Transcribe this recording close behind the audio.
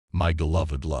My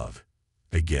beloved love.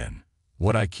 Again,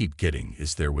 what I keep getting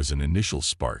is there was an initial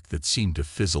spark that seemed to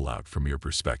fizzle out from your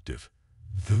perspective.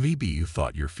 Maybe you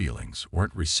thought your feelings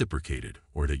weren't reciprocated,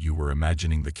 or that you were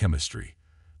imagining the chemistry,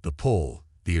 the pull,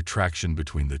 the attraction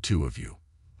between the two of you.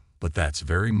 But that's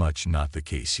very much not the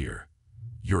case here.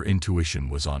 Your intuition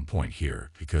was on point here,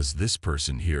 because this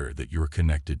person here that you're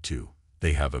connected to,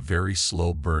 they have a very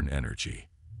slow burn energy.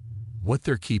 What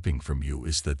they're keeping from you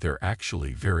is that they're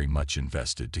actually very much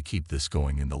invested to keep this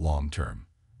going in the long term.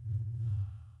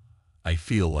 I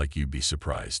feel like you'd be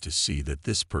surprised to see that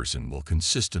this person will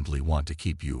consistently want to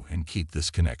keep you and keep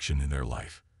this connection in their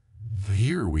life.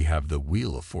 Here we have the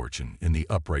Wheel of Fortune in the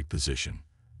upright position.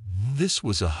 This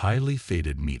was a highly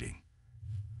fated meeting.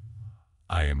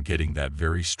 I am getting that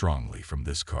very strongly from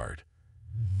this card.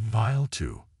 Pile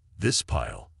 2. This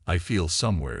pile, I feel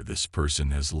somewhere this person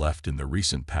has left in the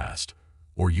recent past,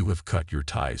 or you have cut your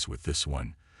ties with this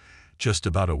one just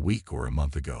about a week or a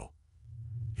month ago.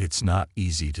 It's not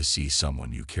easy to see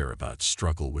someone you care about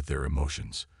struggle with their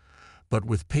emotions, but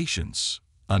with patience,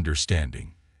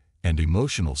 understanding, and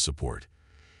emotional support,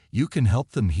 you can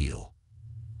help them heal.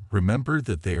 Remember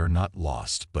that they are not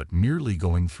lost but merely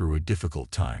going through a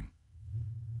difficult time.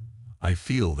 I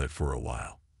feel that for a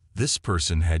while, this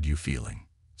person had you feeling,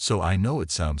 so I know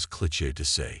it sounds cliché to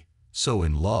say, so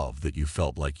in love that you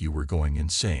felt like you were going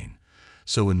insane,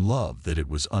 so in love that it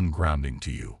was ungrounding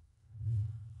to you.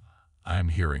 I'm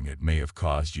hearing it may have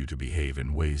caused you to behave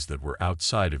in ways that were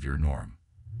outside of your norm.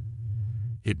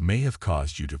 It may have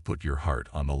caused you to put your heart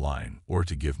on the line or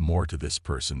to give more to this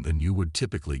person than you would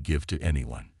typically give to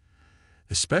anyone,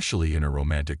 especially in a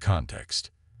romantic context.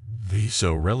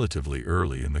 So relatively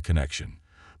early in the connection,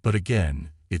 but again,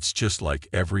 it's just like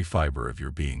every fiber of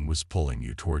your being was pulling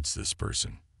you towards this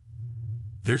person.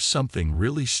 There's something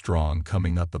really strong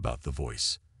coming up about the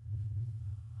voice.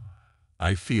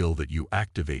 I feel that you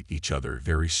activate each other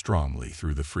very strongly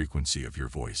through the frequency of your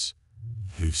voice.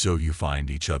 So you find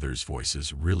each other's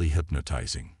voices really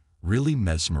hypnotizing, really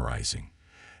mesmerizing,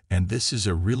 and this is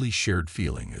a really shared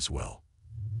feeling as well.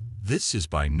 This is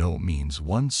by no means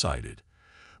one-sided.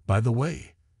 By the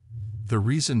way, the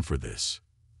reason for this,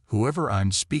 whoever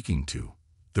I'm speaking to,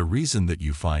 the reason that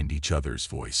you find each other's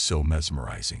voice so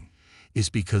mesmerizing is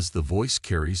because the voice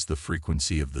carries the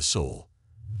frequency of the soul.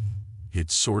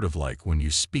 It's sort of like when you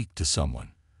speak to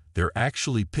someone, they're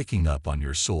actually picking up on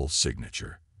your soul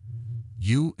signature.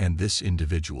 You and this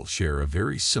individual share a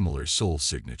very similar soul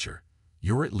signature.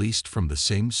 You're at least from the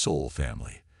same soul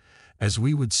family, as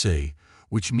we would say,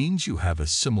 which means you have a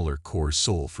similar core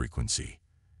soul frequency.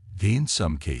 In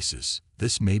some cases,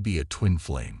 this may be a twin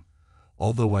flame,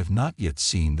 although I've not yet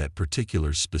seen that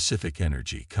particular specific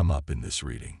energy come up in this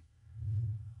reading.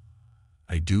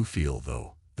 I do feel,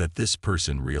 though, that this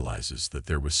person realizes that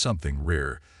there was something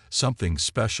rare, something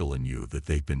special in you that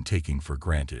they've been taking for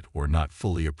granted or not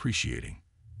fully appreciating.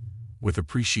 With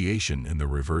appreciation in the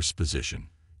reverse position,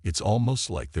 it's almost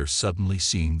like they're suddenly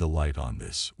seeing the light on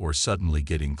this or suddenly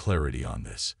getting clarity on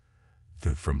this.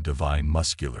 From divine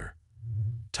muscular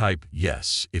type,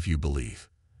 yes, if you believe.